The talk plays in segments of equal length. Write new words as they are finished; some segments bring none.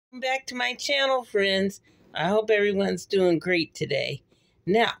Welcome back to my channel, friends. I hope everyone's doing great today.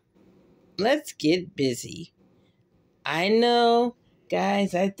 Now, let's get busy. I know,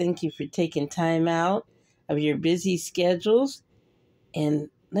 guys, I thank you for taking time out of your busy schedules. And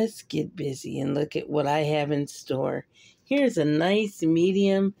let's get busy and look at what I have in store. Here's a nice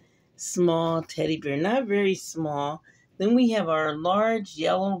medium small teddy bear, not very small. Then we have our large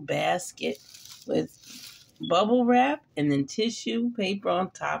yellow basket with bubble wrap and then tissue paper on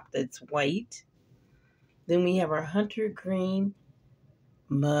top that's white. Then we have our hunter green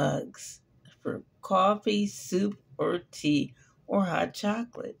mugs for coffee, soup, or tea, or hot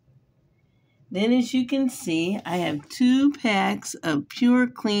chocolate. Then, as you can see, I have 2 packs of Pure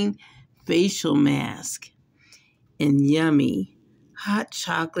Clean facial mask and yummy hot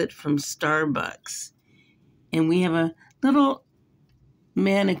chocolate from Starbucks. And we have a little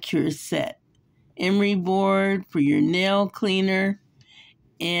manicure set, emery board for your nail cleaner,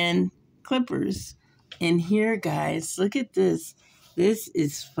 and clippers. And here, guys, look at this. This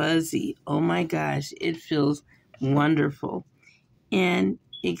is fuzzy. Oh my gosh, it feels wonderful. And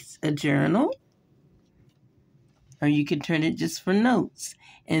it's a journal, or you can turn it just for notes.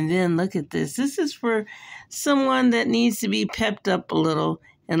 And then look at this. This is for someone that needs to be pepped up a little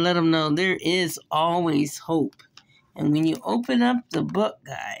and let them know there is always hope. And when you open up the book,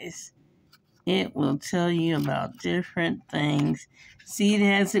 guys, it will tell you about different things. See, it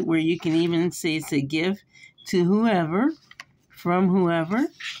has it where you can even say it's a gift to whoever, from whoever.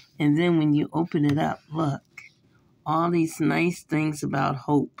 And then when you open it up, look, all these nice things about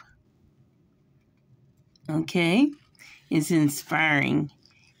hope. Okay? It's inspiring.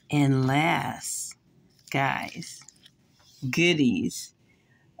 And last, guys, goodies.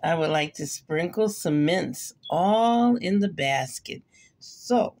 I would like to sprinkle some mints all in the basket.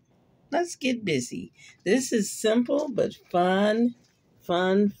 So, let's get busy. This is simple but fun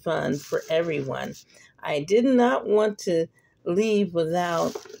for everyone. I did not want to leave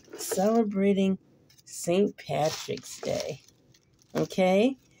without celebrating St. Patrick's Day.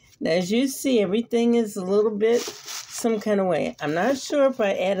 Okay? Now, as you see, everything is a little bit some kind of way. I'm not sure if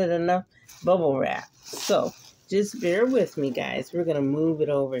I added enough bubble wrap. So, just bear with me, guys. We're going to move it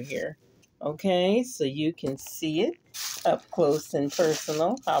over here. Okay? So you can see it up close and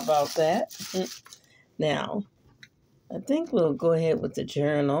personal. How about that? Now, I think we'll go ahead with the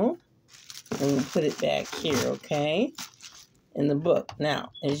journal and we'll put it back here, okay? In the book.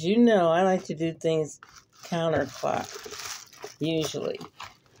 Now, as you know, I like to do things counterclock, usually.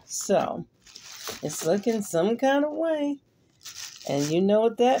 So, it's looking some kind of way. And you know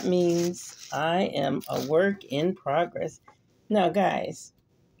what that means. I am a work in progress. Now, guys,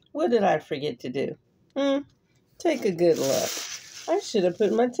 what did I forget to do? Take a good look. I should have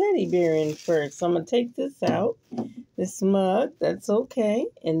put my teddy bear in first. So I'm going to take this out. This mug, that's okay.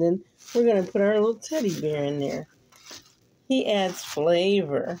 And then we're going to put our little teddy bear in there. He adds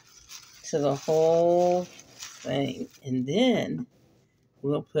flavor to the whole thing. And then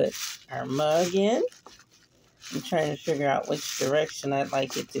we'll put our mug in. I'm trying to figure out which direction I'd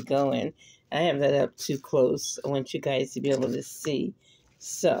like it to go in. I have that up too close. I want you guys to be able to see.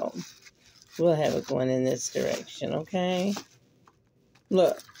 So, we'll have it going in this direction, okay?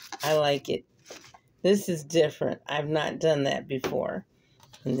 Look, I like it. This is different. I've not done that before.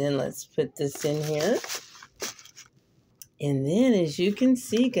 And then let's put this in here. And then, as you can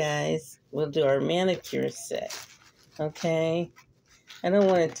see, guys, we'll do our manicure set, okay? I don't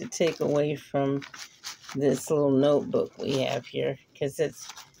want it to take away from this little notebook we have here because it's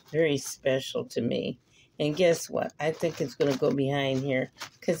very special to me. And guess what? I think it's going to go behind here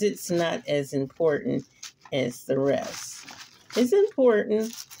because it's not as important as the rest. It's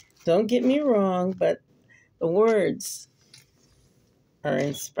important, don't get me wrong, but the words are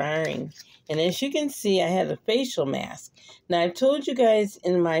inspiring. And as you can see, I have a facial mask. Now, I've told you guys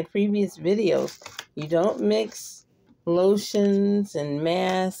in my previous videos, you don't mix lotions and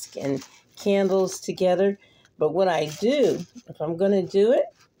masks and candles together. But what I do, if I'm going to do it,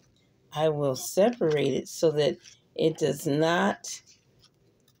 I will separate it so that it does not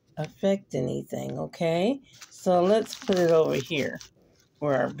affect anything, okay? So let's put it over here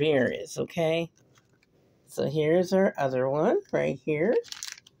where our bear is, okay? So here's our other one right here.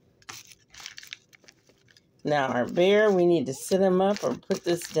 Now our bear, we need to sit him up or put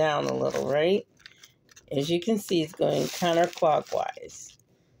this down a little, right? As you can see, it's going counterclockwise.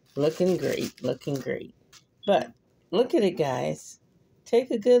 Looking great, looking great. But look at it, guys.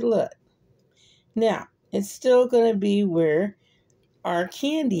 Take a good look. Now, it's still going to be where our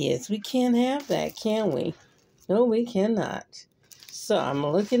candy is. We can't have that, can we? No, we cannot. So I'm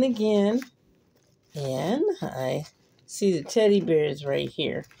looking again, and I See, the teddy bear is right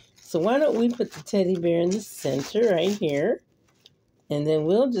here. So why don't we put the teddy bear in the center right here. And then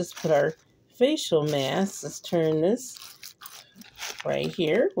we'll just put our facial mask. Let's turn this right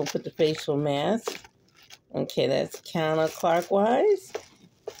here. We'll put the facial mask. Okay, that's counterclockwise.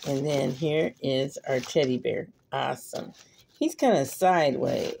 And then here is our teddy bear. Awesome. He's kind of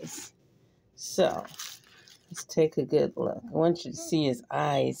sideways. So let's take a good look. I want you to see his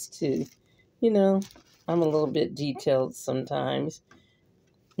eyes too. You know, I'm a little bit detailed sometimes.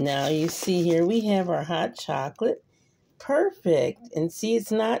 Now you see here we have our hot chocolate. Perfect. And see,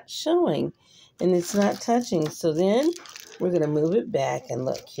 it's not showing and it's not touching. So then we're going to move it back and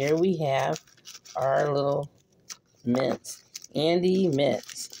look, here we have our little mints, Andy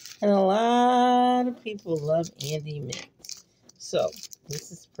mints. And a lot of people love Andy mints. So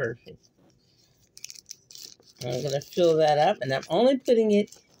this is perfect. I'm going to fill that up, and I'm only putting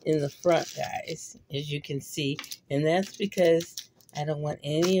it in the front, guys, as you can see. And that's because I don't want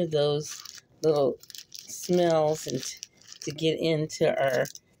any of those little smells and to get into our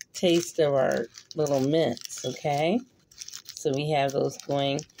taste of our little mints, okay? So we have those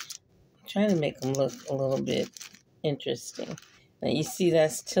going. I'm trying to make them look a little bit interesting. Now you see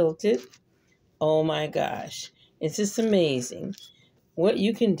that's tilted. Oh my gosh. It's just amazing what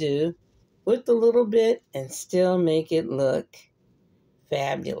you can do with a little bit and still make it look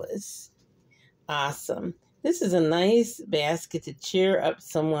fabulous. Awesome. This is a nice basket to cheer up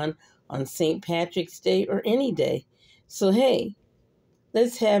someone on St. Patrick's Day or any day. So hey,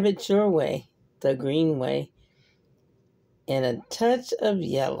 let's have it your way, the green way, and a touch of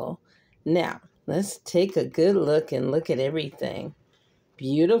yellow. Now, let's take a good look and look at everything.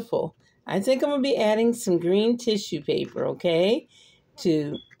 Beautiful. I think I'm going to be adding some green tissue paper, okay,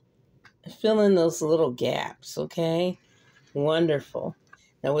 to fill in those little gaps, okay? Wonderful.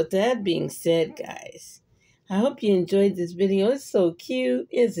 Now, with that being said, guys, I hope you enjoyed this video. It's so cute,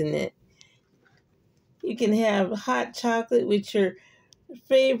 isn't it? You can have hot chocolate with your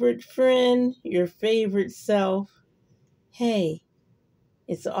favorite friend, your favorite self. Hey,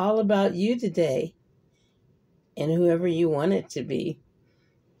 it's all about you today and whoever you want it to be.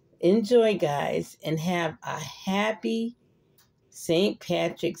 Enjoy, guys, and have a happy St.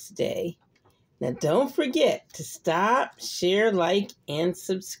 Patrick's Day. Now, don't forget to stop, share, like, and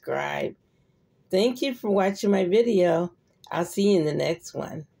subscribe. Thank you for watching my video. I'll see you in the next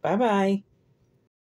one. Bye-bye.